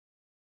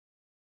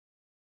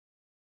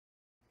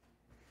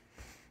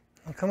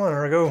Oh, come on,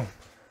 Argo.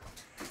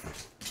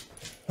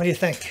 What do you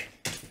think?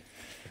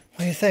 What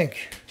do you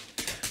think?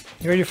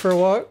 You ready for a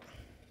walk?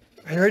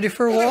 Are you ready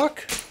for a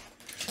walk?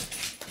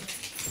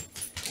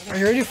 Are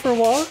you ready for a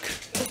walk?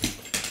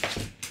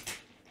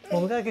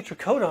 Well, we gotta get your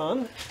coat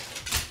on.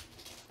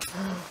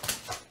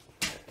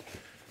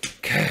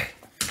 Okay.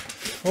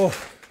 Oh,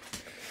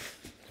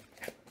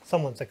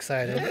 someone's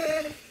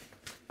excited.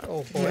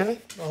 Oh boy.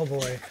 Oh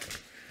boy.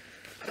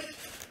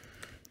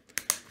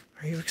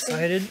 Are you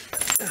excited?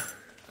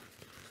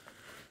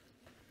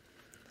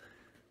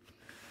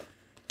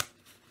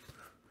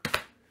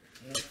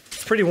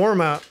 It's pretty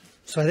warm out,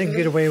 so I think I can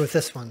get away with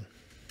this one.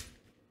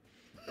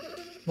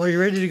 Well, are you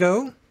ready to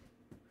go?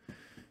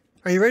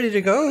 Are you ready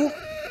to go?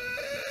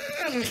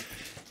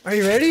 Are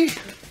you ready?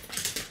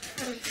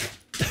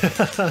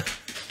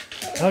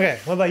 Okay,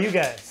 what about you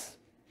guys?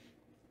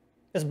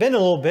 It's been a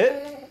little bit.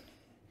 I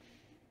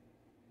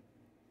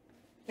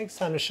think it's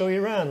time to show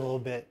you around a little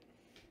bit.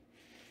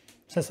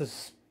 Since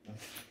it's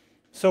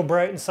so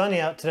bright and sunny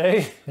out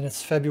today, and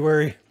it's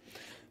February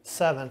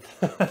 7th.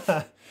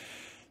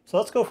 So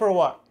let's go for a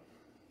walk.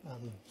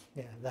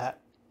 Yeah,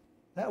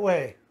 that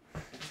way.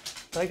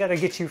 But I gotta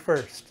get you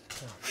first.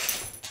 So.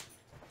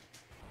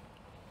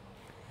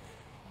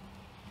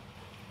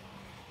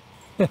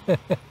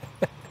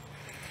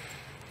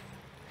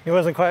 He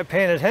wasn't quite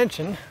paying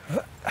attention.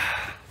 I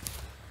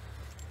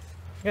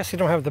guess you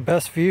don't have the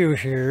best view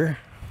here.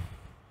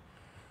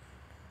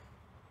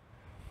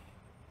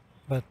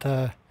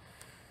 But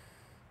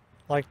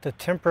like the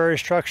temporary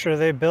structure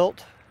they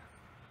built,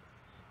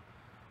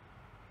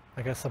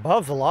 I guess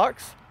above the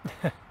locks.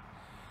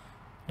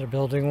 They're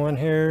building one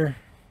here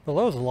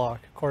below the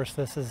lock. Of course,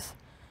 this is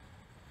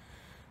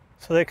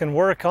so they can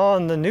work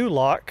on the new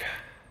lock,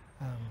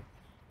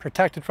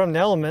 protected from the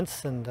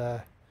elements, and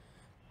I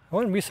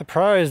wouldn't be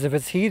surprised if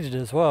it's heated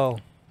as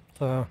well.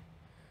 So,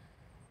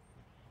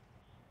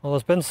 well,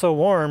 it's been so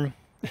warm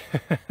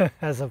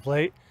as of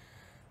late,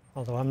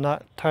 although I'm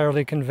not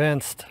entirely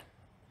convinced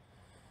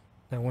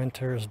that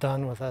winter is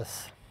done with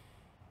us.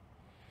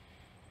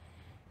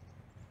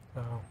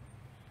 So,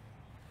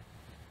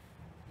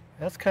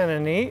 that's kind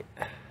of neat,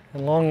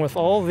 along with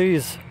all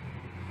these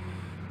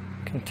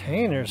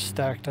containers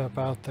stacked up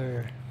out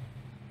there.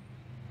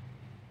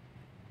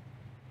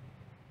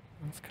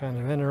 That's kind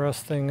of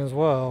interesting as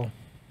well.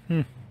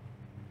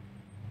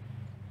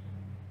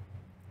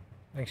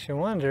 Makes you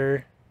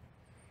wonder.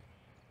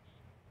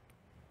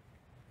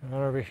 And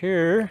over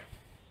here,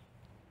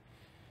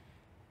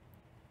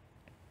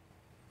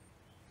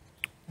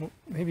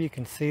 maybe you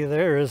can see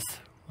there is,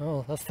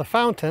 well, that's the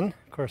fountain.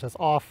 Of course, it's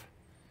off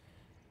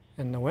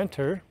in the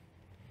winter.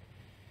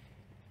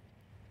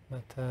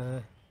 But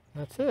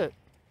that's it.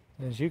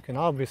 As you can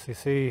obviously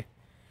see,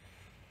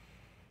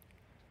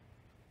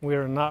 we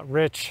are not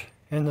rich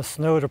in the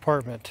snow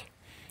department.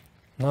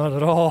 Not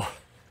at all.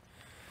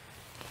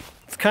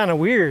 It's kind of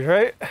weird,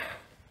 right?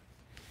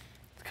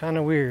 It's kind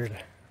of weird.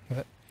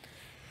 But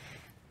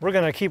we're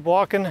going to keep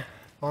walking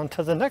on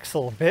to the next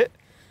little bit.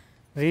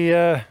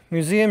 The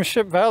Museum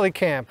Ship Valley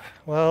Camp.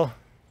 Well,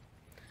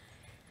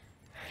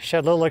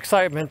 shed a little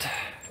excitement,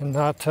 and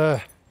not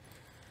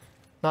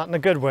in a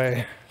good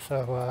way.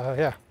 So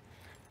yeah,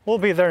 we'll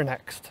be there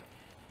next.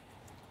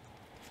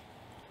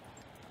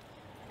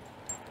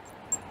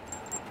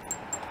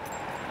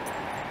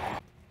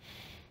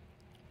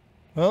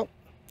 Well,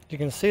 you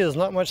can see there's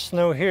not much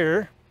snow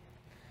here.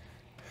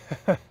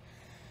 And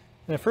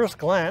at first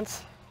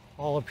glance,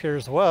 all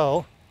appears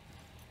well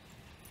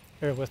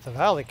here with the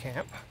Valley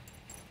Camp.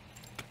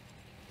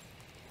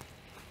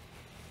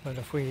 But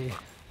if we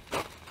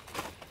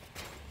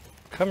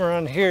come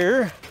around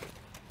here,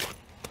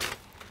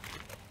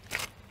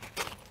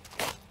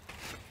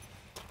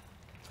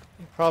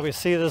 you probably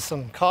see there's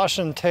some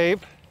caution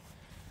tape,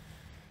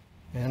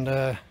 and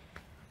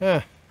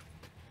yeah,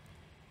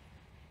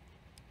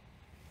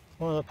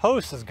 one of the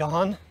posts is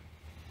gone.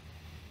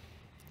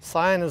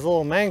 Sign is a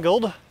little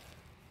mangled.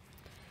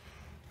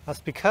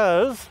 That's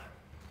because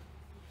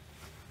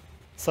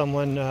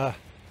someone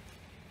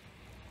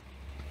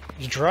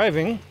is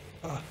driving.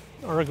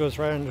 Argo's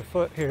right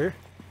underfoot here.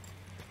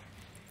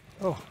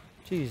 Oh,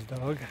 geez,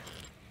 dog.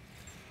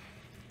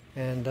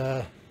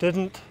 And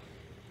didn't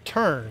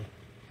turn.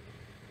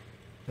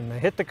 And they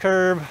hit the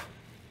curb,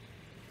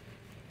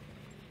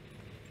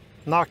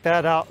 knocked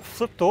that out,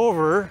 flipped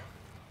over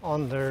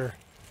on their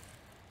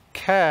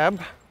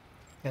cab,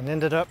 and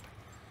ended up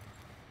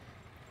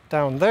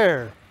down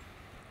there.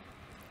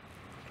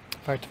 In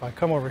fact, if I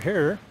come over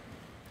here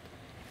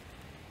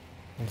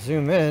and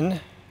zoom in,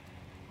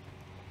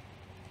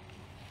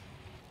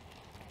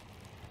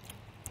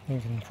 you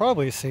can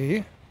probably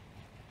see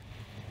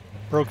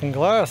broken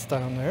glass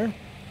down there.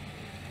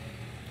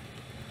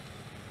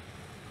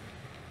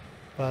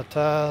 But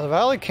the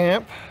Valley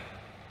Camp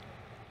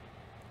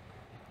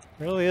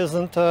really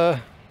isn't none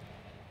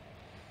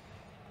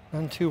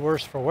too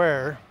worse for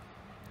wear.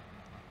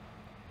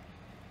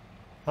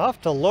 I'll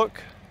have to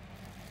look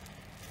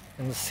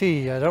and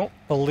see. I don't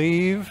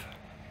believe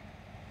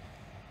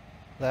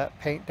that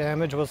paint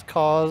damage was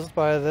caused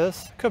by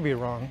this. Could be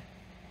wrong.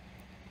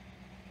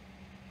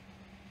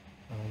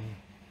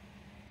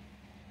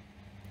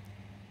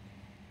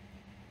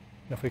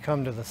 If we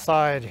come to the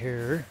side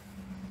here,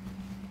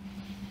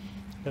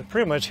 it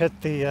pretty much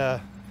hit the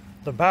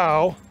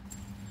bow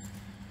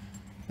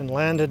and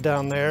landed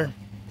down there.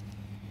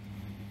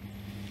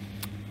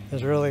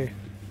 There's really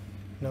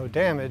no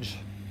damage.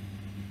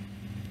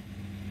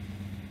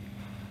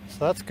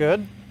 So that's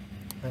good.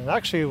 And it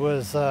actually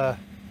was kind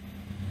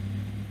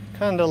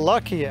of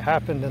lucky it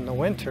happened in the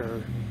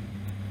winter,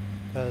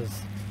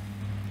 because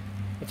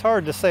it's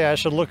hard to say. I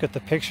should look at the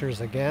pictures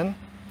again.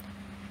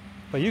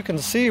 But you can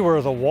see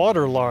where the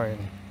water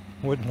line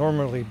would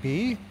normally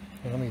be.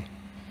 Let me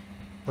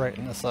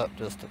brighten this up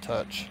just a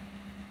touch.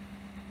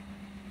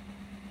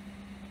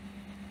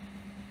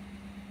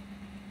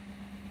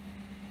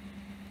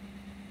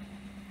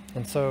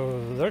 And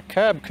so their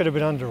cab could have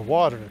been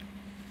underwater,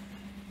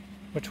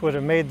 which would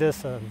have made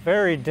this a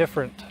very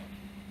different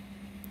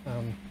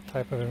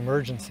type of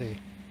emergency.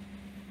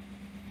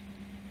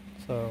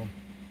 So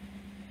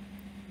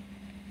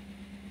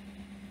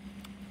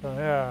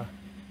yeah,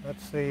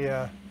 that's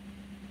the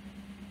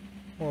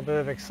little bit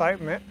of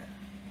excitement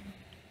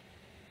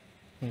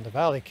in the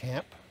valley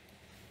camp.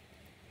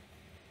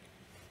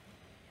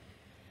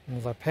 And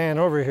as I pan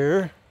over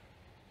here,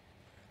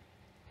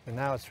 and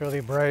now it's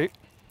really bright.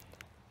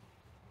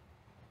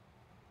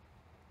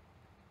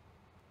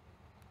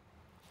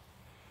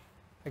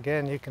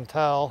 Again, you can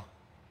tell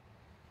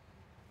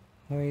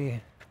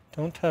we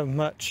don't have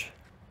much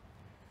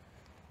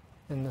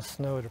in the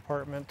snow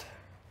department.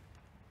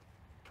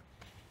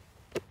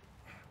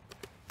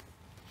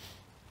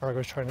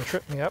 Argo's trying to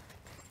trip me up.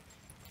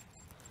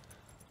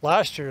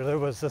 Last year there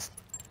was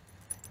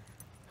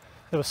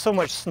so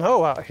much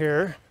snow out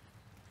here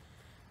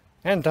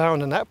and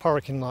down in that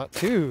parking lot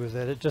too,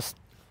 that it just,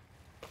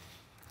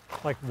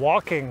 like,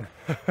 walking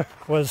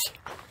was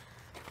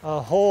a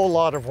whole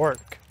lot of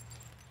work.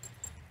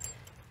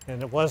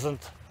 And it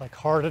wasn't like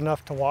hard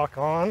enough to walk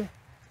on,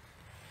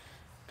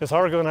 because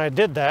Argo and I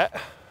did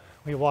that.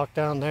 We walked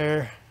down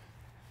there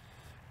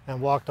and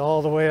walked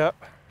all the way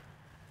up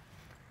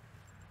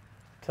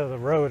to the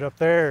road up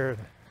there.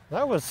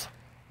 That was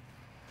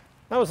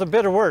a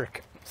bit of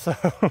work. So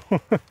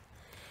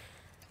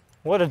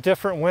what a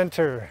different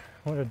winter.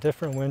 What a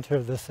different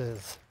winter this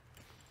is.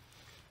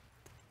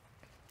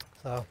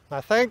 So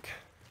I think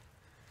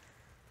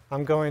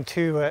I'm going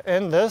to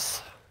end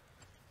this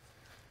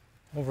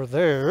over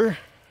there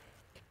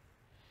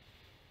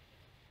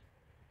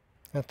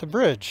at the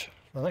bridge.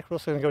 I think we're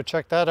just going to go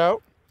check that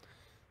out,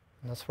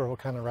 and that's where we'll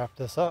kind of wrap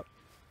this up.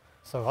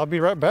 So I'll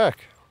be right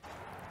back.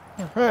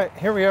 All right,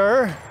 here we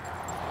are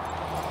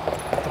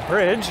at the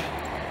bridge.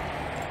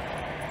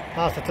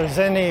 Not that there's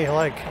any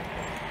like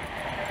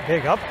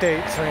big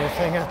updates or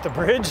anything at the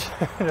bridge.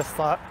 I just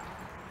thought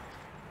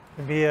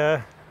it'd be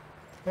a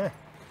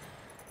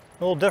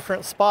little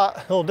different spot,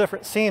 a little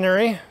different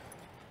scenery.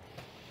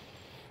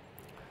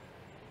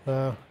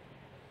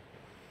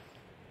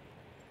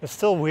 It's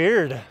still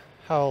weird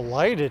how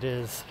light it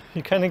is.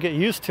 You kind of get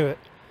used to it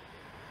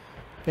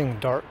being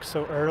dark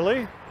so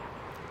early.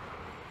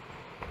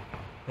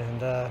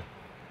 And I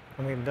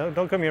mean,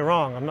 don't get me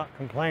wrong, I'm not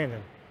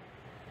complaining.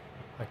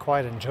 I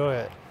quite enjoy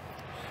it.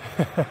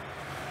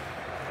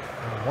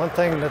 One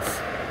thing that's,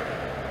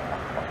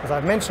 as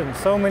I've mentioned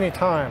so many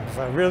times,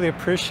 I really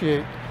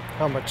appreciate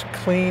how much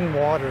clean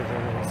water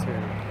there is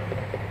here.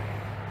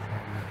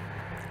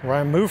 Where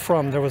I moved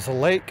from, there was a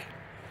lake,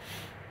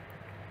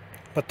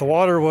 but the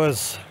water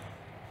was,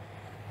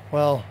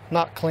 well,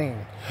 not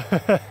clean.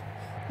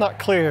 Not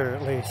clear,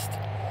 at least.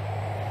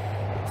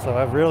 So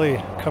I've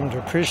really come to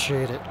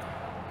appreciate it,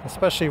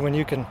 especially when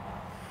you can,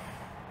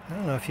 I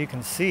don't know if you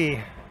can see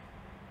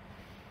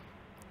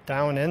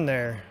down in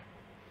there,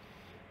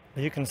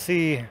 but you can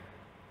see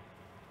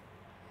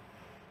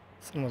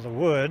some of the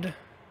wood.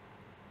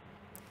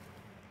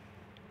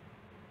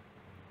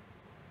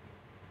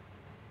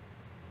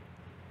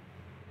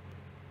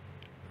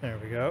 There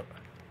we go.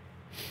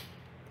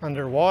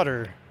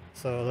 Underwater.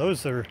 So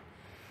those are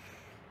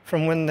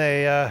from when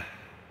they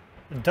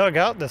dug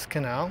out this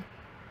canal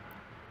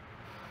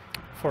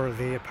for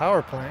the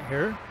power plant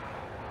here.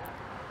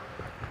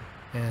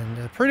 And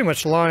it pretty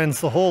much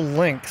lines the whole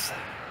length.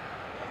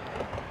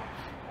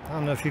 I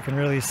don't know if you can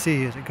really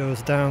see it. It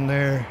goes down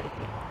there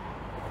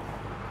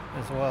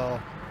as well.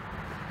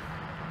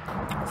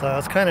 So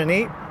that's kind of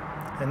neat.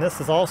 And this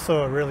is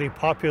also a really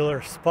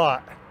popular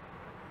spot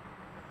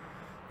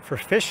for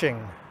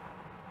fishing,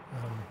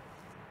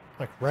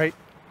 like right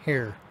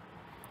here,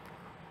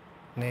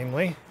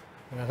 namely.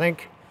 And I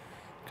think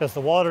because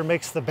the water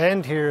makes the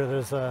bend here,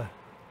 there's a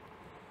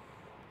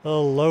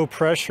little low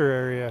pressure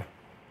area.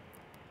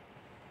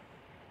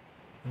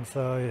 And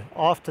so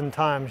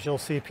oftentimes you'll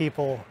see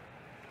people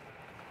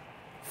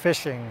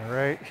fishing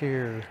right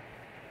here.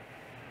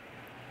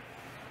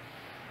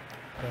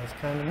 That's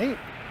kind of neat.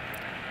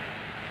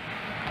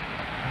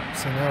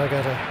 So now I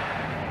gotta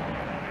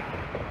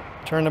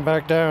turn it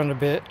back down a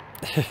bit.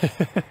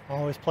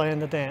 Always playing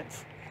the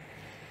dance.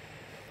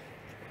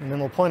 And then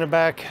we'll point it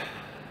back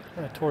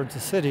towards the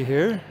city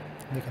here.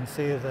 You can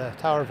see the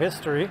Tower of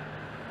History,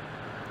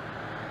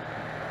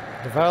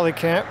 the Valley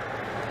Camp,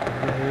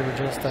 where we were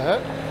just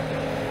at.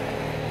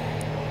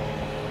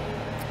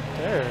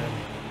 There.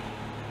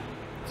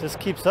 It just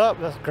keeps up.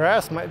 That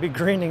grass might be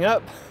greening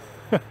up.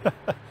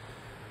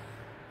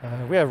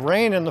 We have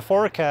rain in the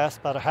forecast,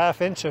 about a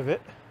 ½ inch of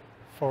it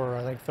for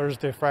I think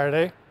Thursday,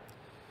 Friday.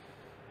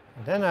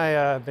 And then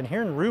I've been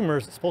hearing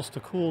rumors it's supposed to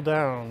cool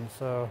down,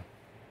 so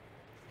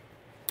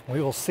we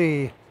will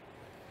see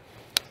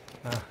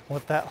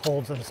what that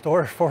holds in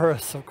store for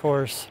us, of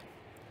course.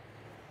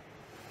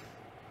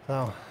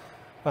 So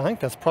I think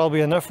that's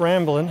probably enough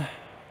rambling. What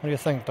do you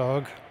think,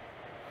 dog?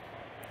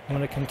 I'm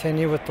going to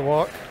continue with the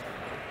walk.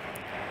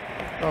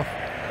 Oh,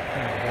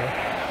 there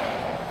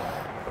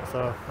we go.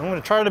 So I'm going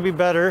to try to be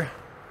better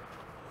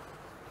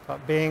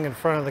about being in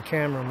front of the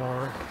camera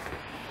more,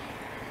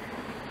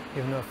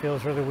 even though it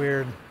feels really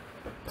weird.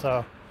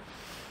 So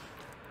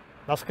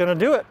that's going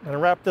to do it. I'm going to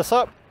wrap this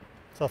up.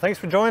 So thanks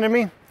for joining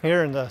me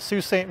here in the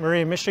Sault Ste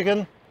Marie,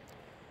 Michigan.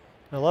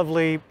 A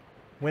lovely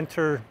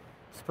winter,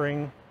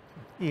 spring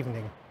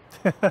evening.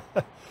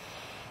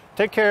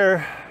 Take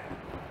care.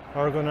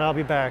 Argo and I'll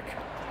be back.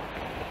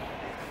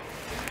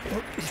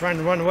 Oh, he's trying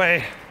to run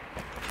away.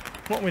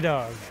 Won't we,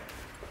 dog?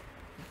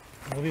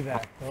 We'll be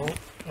back.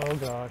 Oh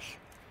gosh.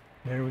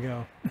 There we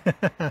go.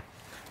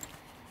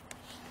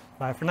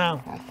 Bye for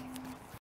now.